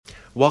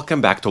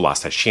Welcome back to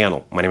Lost Dash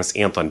Channel. My name is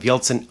Anton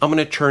Vieltsin. I'm an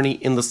attorney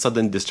in the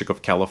Southern District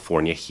of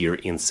California here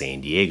in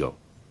San Diego.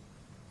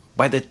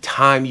 By the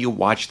time you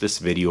watch this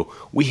video,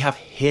 we have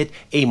hit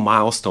a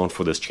milestone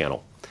for this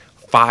channel,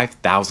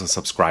 5,000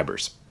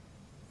 subscribers.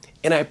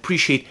 And I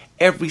appreciate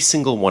every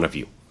single one of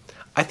you.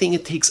 I think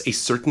it takes a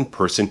certain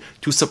person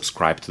to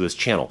subscribe to this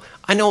channel.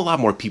 I know a lot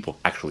more people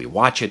actually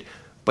watch it,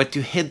 but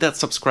to hit that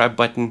subscribe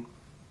button,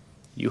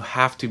 you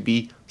have to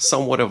be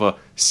somewhat of a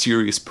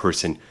serious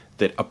person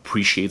that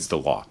appreciates the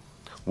law.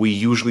 We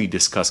usually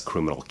discuss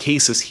criminal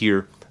cases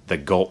here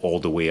that go all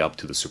the way up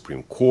to the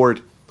Supreme Court,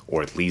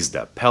 or at least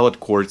the appellate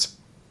courts.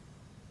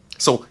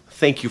 So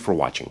thank you for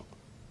watching.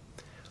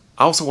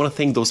 I also want to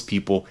thank those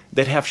people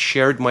that have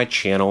shared my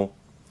channel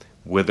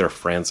with their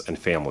friends and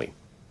family.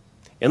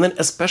 And then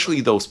especially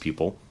those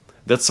people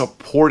that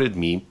supported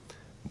me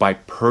by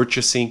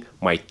purchasing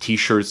my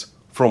t-shirts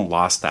from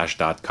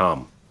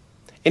lostdash.com.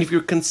 And if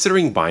you're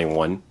considering buying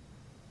one,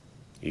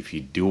 if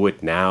you do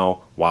it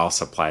now while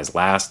supplies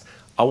last,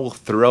 I will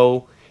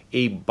throw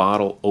a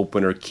bottle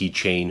opener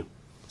keychain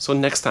so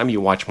next time you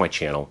watch my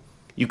channel,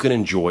 you can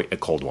enjoy a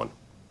cold one.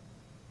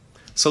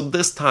 So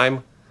this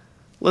time,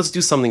 let's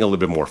do something a little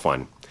bit more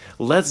fun.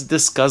 Let's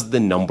discuss the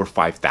number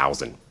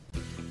 5,000.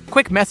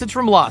 Quick message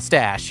from Lost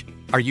Dash.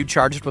 Are you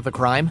charged with a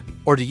crime?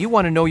 Or do you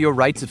want to know your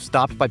rights if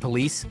stopped by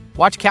police?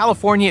 Watch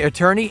California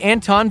attorney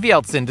Anton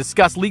Vieltsin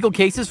discuss legal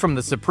cases from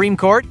the Supreme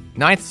Court,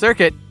 Ninth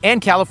Circuit,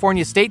 and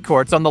California state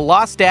courts on the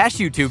Lost Dash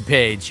YouTube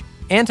page.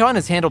 Anton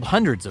has handled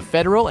hundreds of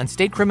federal and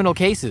state criminal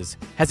cases,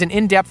 has an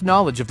in-depth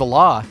knowledge of the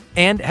law,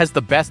 and has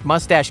the best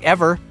mustache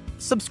ever.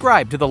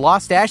 Subscribe to the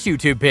Lost Dash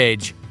YouTube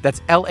page.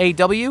 That's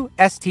LAWSTACHE.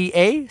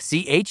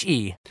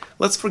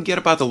 Let's forget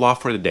about the law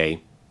for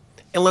today,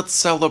 and let's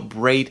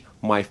celebrate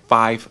my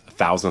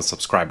 5,000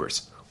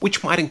 subscribers,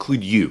 which might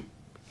include you,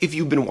 if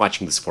you've been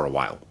watching this for a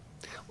while.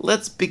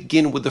 Let's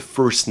begin with the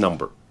first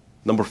number,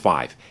 number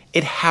 5.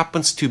 It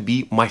happens to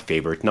be my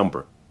favorite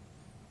number.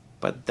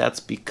 But that's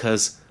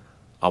because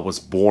I was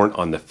born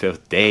on the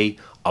 5th day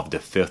of the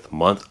 5th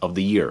month of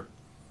the year.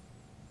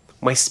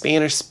 My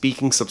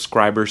Spanish-speaking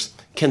subscribers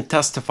can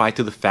testify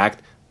to the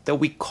fact that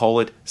we call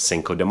it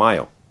Cinco de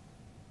Mayo.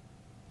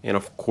 And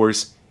of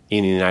course,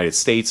 in the United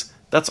States,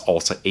 that's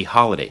also a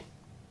holiday.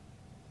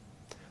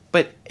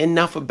 But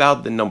enough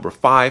about the number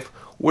 5,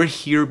 we're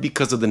here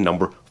because of the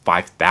number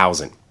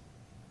 5,000.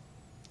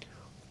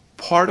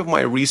 Part of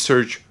my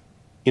research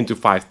into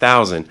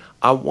 5,000,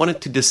 I wanted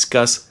to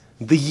discuss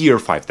the year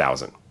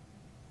 5,000.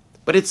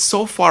 But it's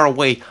so far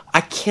away,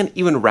 I can't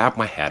even wrap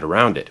my head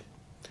around it.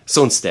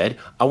 So instead,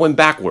 I went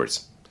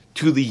backwards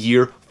to the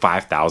year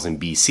 5000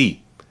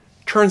 BC.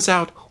 Turns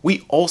out,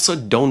 we also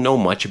don't know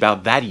much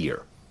about that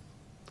year.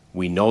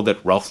 We know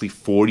that roughly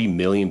 40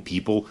 million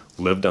people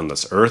lived on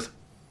this earth,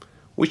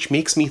 which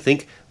makes me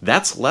think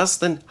that's less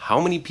than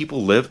how many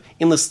people live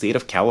in the state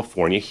of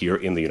California here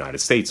in the United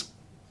States.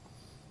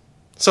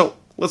 So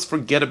let's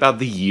forget about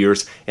the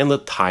years and the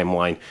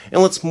timeline,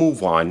 and let's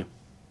move on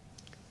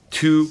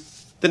to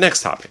the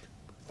next topic,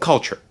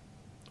 culture,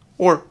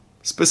 or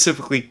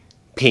specifically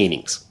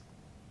paintings.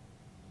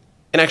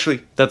 And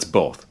actually, that's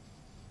both.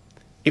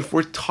 If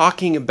we're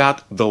talking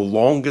about the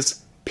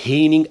longest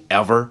painting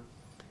ever,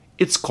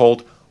 it's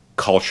called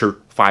Culture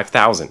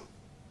 5000.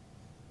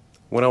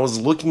 When I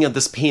was looking at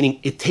this painting,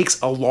 it takes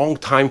a long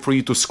time for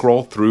you to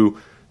scroll through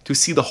to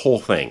see the whole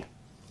thing.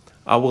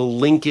 I will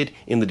link it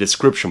in the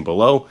description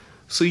below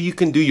so you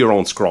can do your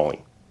own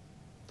scrolling.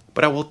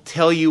 But I will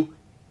tell you,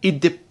 it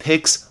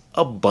depicts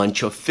a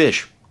bunch of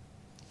fish.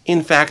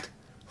 In fact,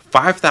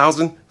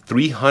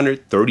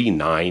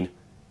 5,339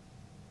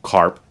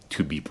 carp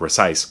to be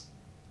precise.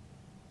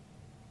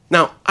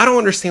 Now, I don't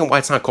understand why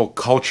it's not called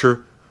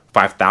Culture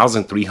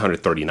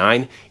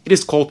 5,339. It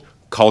is called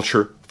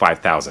Culture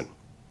 5000.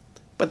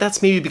 But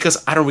that's maybe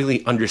because I don't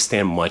really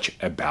understand much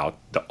about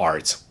the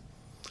arts.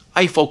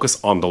 I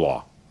focus on the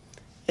law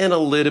and a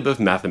little bit of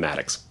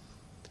mathematics.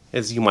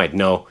 As you might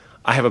know,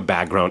 I have a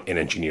background in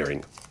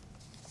engineering.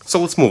 So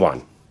let's move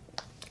on.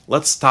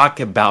 Let's talk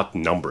about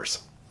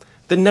numbers.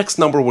 The next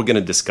number we're going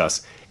to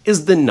discuss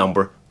is the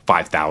number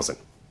 5,000.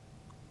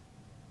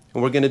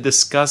 And we're going to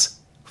discuss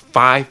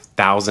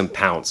 5,000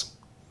 pounds.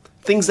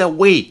 Things that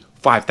weigh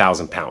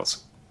 5,000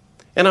 pounds.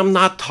 And I'm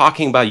not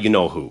talking about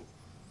you-know-who.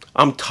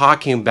 I'm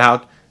talking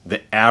about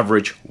the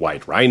average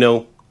white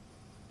rhino,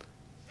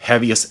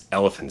 heaviest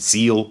elephant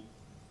seal,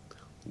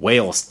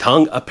 whale's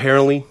tongue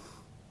apparently,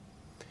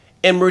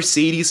 and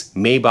Mercedes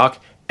Maybach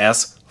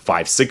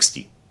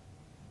S560,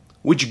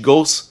 which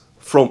goes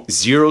from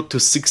 0 to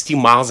 60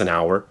 miles an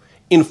hour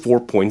in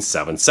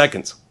 4.7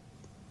 seconds.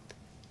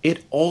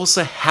 It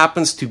also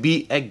happens to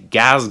be a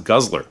gas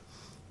guzzler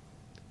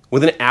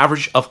with an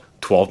average of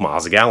 12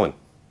 miles a gallon.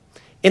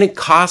 And it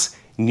costs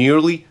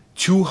nearly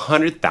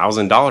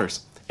 $200,000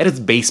 at its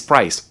base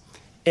price,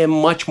 and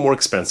much more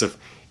expensive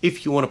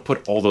if you want to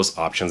put all those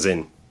options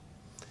in.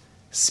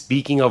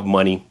 Speaking of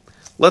money,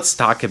 let's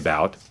talk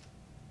about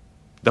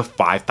the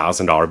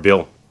 $5,000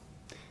 bill.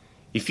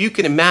 If you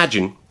can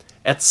imagine,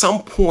 at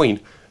some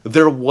point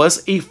there was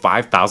a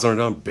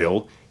 $5,000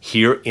 bill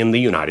here in the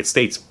United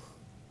States.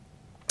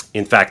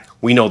 In fact,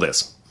 we know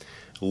this.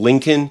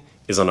 Lincoln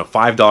is on a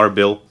 $5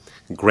 bill,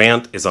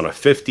 Grant is on a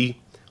 50,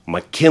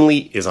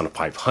 McKinley is on a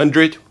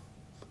 500,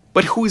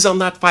 but who is on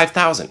that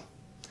 5,000?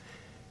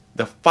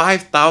 The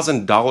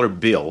 $5,000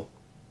 bill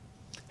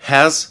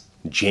has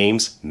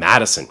James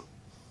Madison.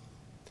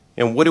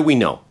 And what do we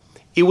know?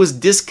 It was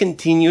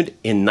discontinued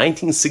in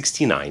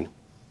 1969,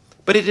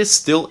 but it is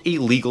still a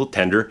legal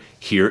tender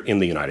here in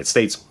the United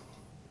States.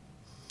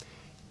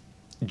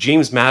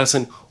 James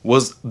Madison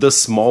was the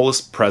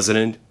smallest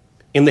president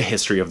in the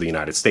history of the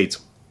United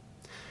States.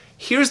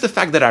 Here's the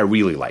fact that I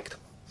really liked.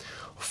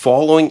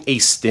 Following a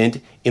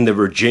stint in the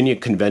Virginia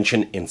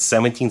Convention in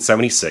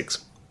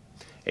 1776,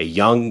 a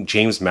young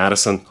James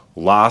Madison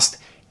lost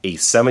a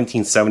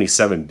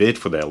 1777 bid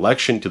for the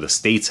election to the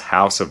state's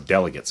House of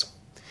Delegates.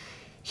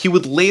 He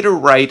would later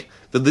write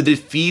that the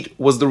defeat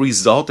was the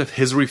result of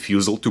his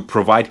refusal to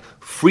provide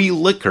free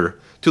liquor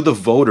to the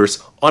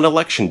voters on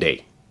Election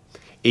Day.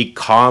 A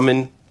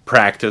common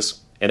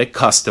practice and a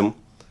custom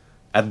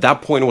at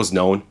that point was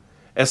known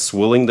as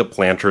swilling the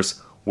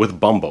planters with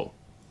bumbo.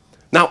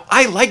 Now,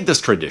 I like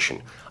this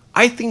tradition.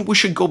 I think we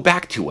should go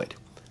back to it.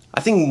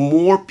 I think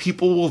more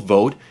people will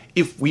vote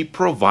if we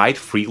provide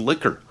free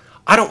liquor.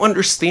 I don't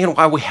understand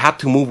why we have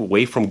to move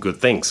away from good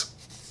things.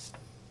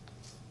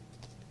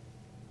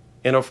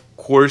 And of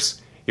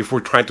course, if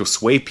we're trying to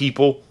sway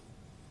people,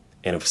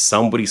 and if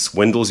somebody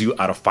swindles you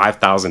out of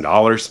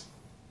 $5,000,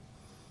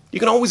 you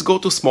can always go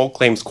to small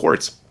claims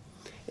courts.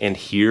 And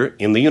here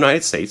in the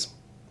United States,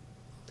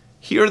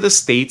 here are the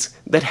states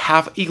that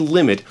have a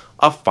limit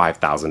of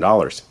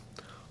 $5,000.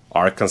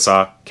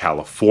 Arkansas,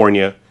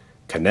 California,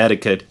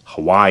 Connecticut,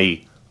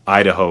 Hawaii,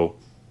 Idaho,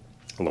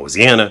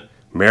 Louisiana,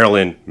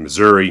 Maryland,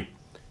 Missouri,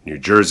 New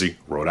Jersey,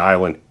 Rhode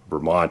Island,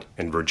 Vermont,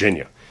 and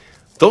Virginia.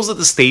 Those are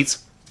the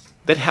states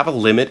that have a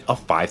limit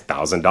of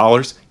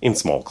 $5,000 in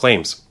small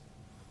claims.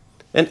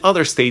 And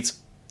other states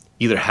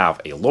either have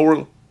a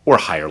lower or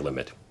higher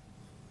limit.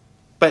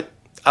 But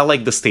I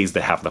like the states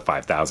that have the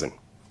 5,000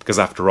 because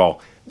after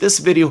all, this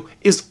video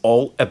is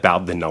all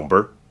about the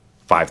number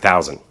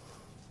 5,000.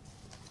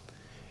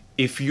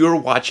 If you're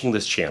watching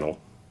this channel,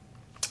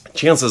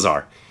 chances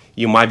are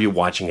you might be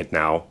watching it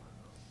now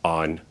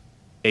on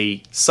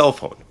a cell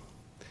phone.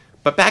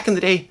 But back in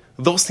the day,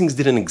 those things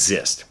didn't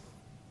exist.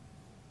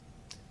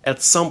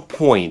 At some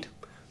point,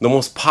 the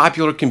most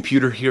popular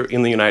computer here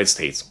in the United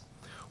States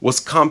was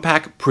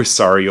Compaq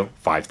Presario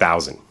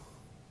 5000.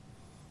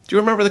 Do you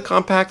remember the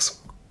Compaqs?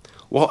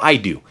 Well, I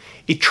do.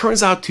 It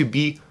turns out to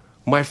be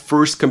my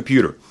first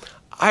computer.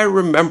 I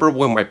remember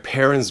when my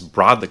parents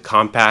brought the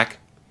Compaq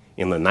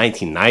in the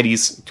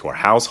 1990s to our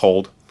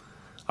household.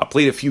 I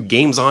played a few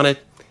games on it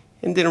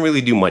and didn't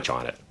really do much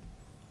on it.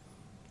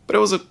 But it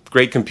was a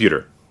great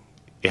computer.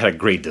 It had a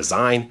great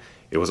design.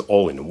 It was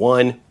all in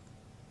one,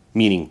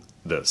 meaning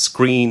the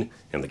screen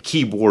and the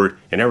keyboard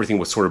and everything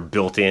was sort of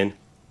built in.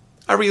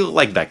 I really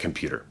liked that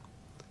computer.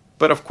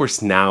 But of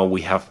course now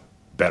we have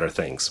better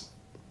things.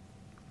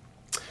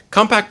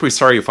 Compaq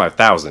Presario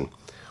 5000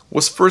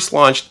 was first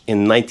launched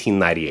in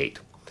 1998.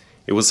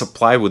 It was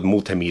supplied with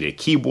multimedia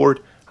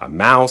keyboard, a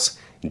mouse,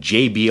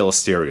 JBL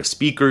stereo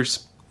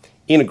speakers,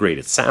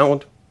 integrated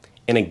sound,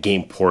 and a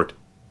game port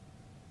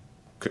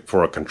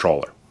for a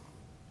controller.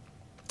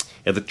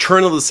 At the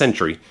turn of the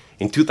century,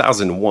 in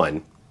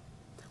 2001,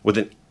 with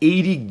an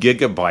 80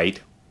 gigabyte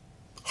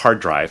hard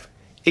drive,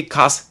 it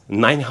cost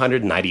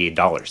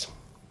 $998.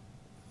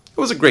 It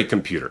was a great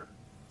computer,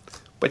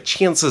 but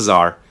chances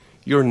are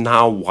you're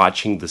now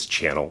watching this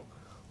channel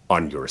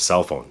on your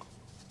cell phone.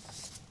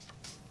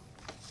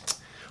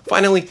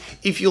 Finally,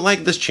 if you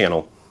like this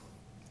channel,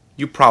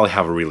 you probably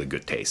have a really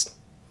good taste.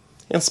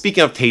 And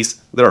speaking of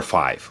taste, there are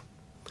 5.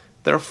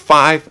 There are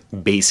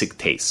 5 basic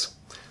tastes: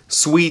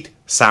 sweet,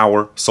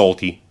 sour,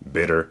 salty,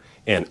 bitter,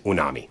 and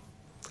umami.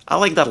 I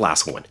like that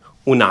last one,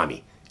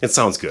 umami. It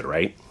sounds good,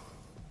 right?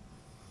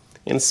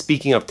 And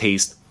speaking of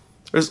taste,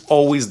 there's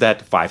always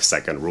that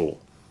 5-second rule.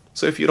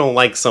 So if you don't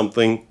like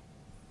something,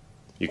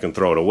 you can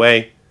throw it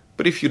away,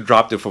 but if you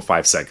dropped it for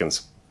 5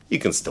 seconds, you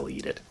can still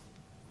eat it.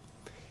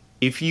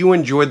 If you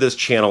enjoyed this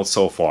channel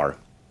so far,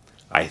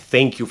 I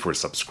thank you for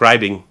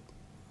subscribing.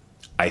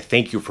 I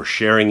thank you for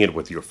sharing it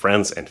with your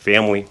friends and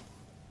family.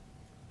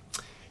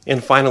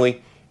 And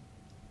finally,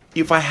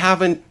 if I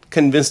haven't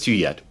convinced you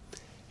yet,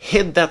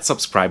 hit that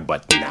subscribe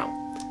button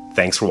now.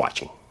 Thanks for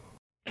watching.